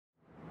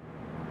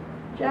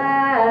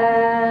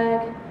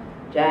Jack,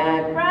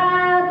 Jack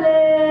Rabbit.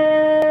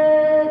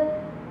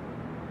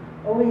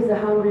 Oh, he's a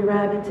hungry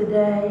rabbit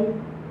today.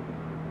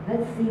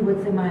 Let's see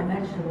what's in my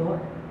vegetable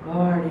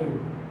garden.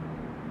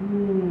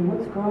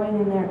 What's growing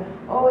in there?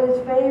 Oh, his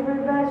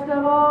favorite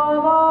vegetable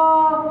of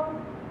all,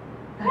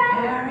 the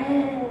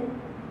carrot.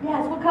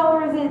 Yes, what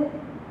color is it?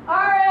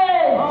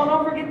 Orange! Oh,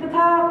 don't forget the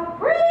top.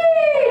 Green!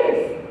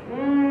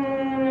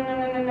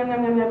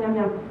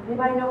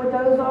 Anybody know what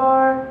those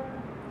are?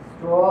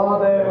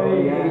 Strawberries. Oh,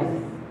 yes.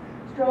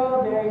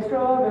 Strawberries,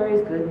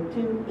 strawberries, good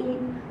to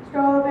eat.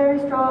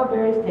 Strawberries,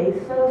 strawberries,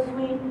 taste so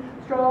sweet.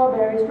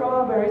 Strawberries,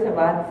 strawberries have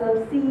lots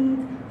of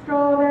seeds.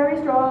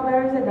 Strawberries,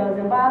 strawberries, it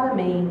doesn't bother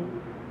me.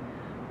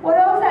 What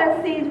else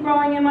has seeds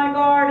growing in my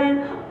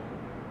garden?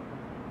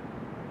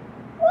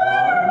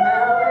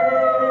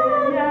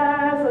 Watermelon!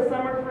 Yes, a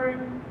summer fruit.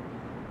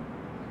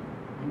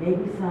 And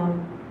maybe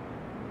some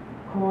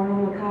corn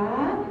on the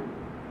cob.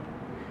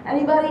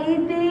 Anybody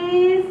eat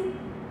these?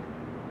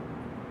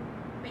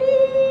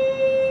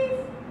 Peas!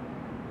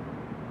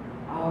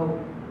 Oh,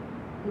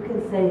 you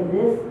can say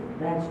this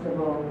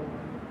vegetable.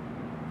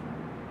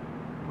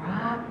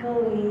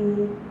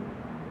 Broccoli.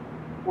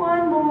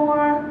 One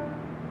more.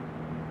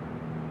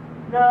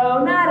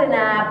 No, not an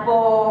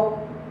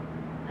apple.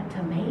 A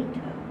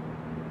tomato.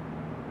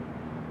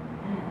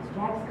 Yes,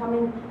 Jack's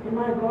coming in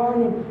my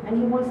garden and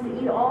he wants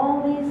to eat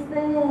all these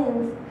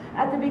things.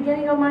 At the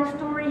beginning of my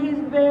story, he's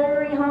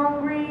very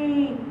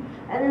hungry.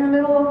 And in the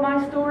middle of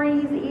my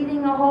story, he's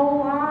eating a whole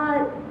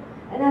lot.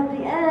 And at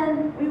the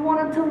end, we want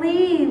him to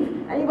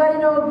leave. Anybody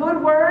know a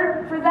good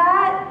word for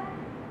that?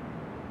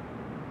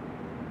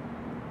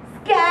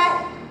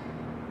 Scat.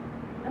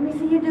 Let me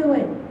see you do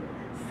it.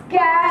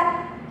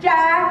 Scat,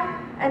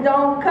 Jack, and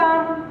don't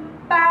come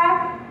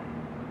back.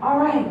 All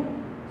right,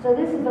 so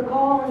this is a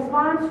call and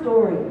response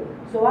story.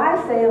 So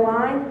I say a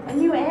line,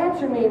 and you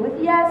answer me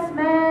with yes,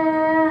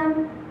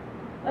 ma'am.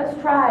 Let's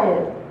try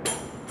it.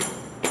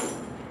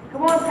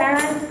 Come on,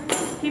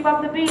 parents, keep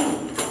up the beat.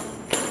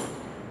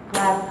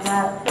 Clap,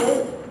 clap,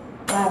 hit,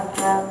 clap,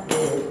 clap,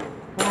 hit,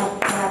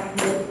 clap, clap,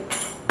 hit.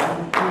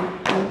 1, 2,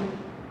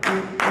 3.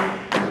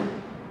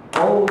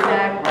 Oh,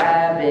 Jack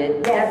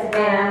Rabbit, yes,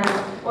 ma'am.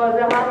 Was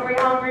a hungry,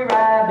 hungry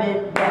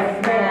rabbit,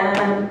 yes,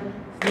 ma'am.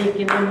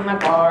 Sneaking in my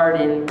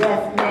garden,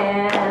 yes,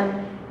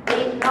 ma'am.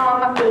 Eating all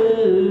my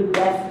food,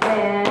 yes,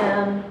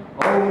 ma'am.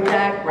 Oh,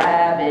 Jack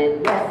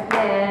Rabbit, yes,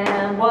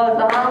 ma'am. Was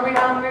a hungry,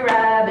 hungry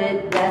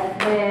rabbit, yes,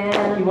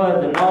 ma'am. He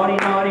was a naughty,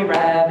 naughty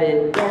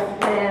rabbit,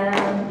 yes,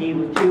 ma'am. He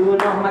was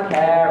chewing on my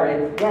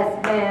carrots,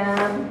 yes,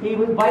 ma'am. He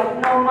was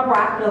biting on my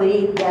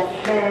broccoli,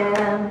 yes,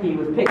 ma'am. He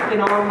was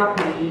picking on my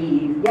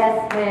peas,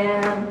 yes,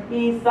 ma'am.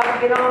 He's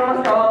sucking on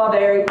my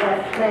strawberries,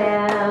 yes,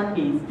 ma'am.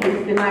 He's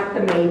tasting like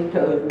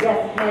tomatoes,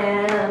 yes,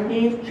 ma'am.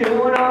 He's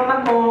chewing on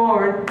my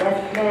corn,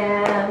 yes,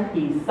 ma'am.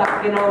 He's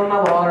sucking on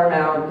my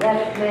watermelon,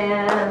 yes,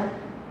 ma'am.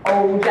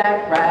 Oh,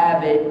 Jack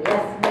Rabbit,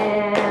 yes,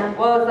 ma'am.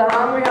 Was a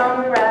hungry,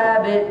 hungry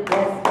rabbit,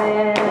 yes,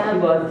 ma'am.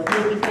 He was a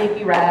sneaky,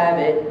 sneaky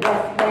rabbit,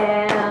 yes,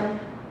 ma'am.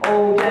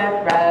 Oh,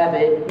 Jack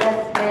Rabbit,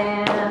 yes,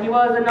 ma'am. He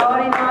was a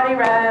naughty, naughty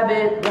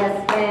rabbit,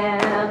 yes,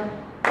 ma'am.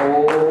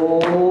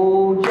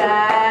 Oh,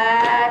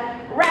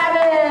 Jack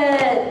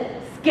Rabbit,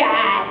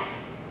 scat,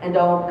 and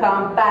don't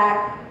come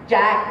back,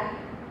 Jack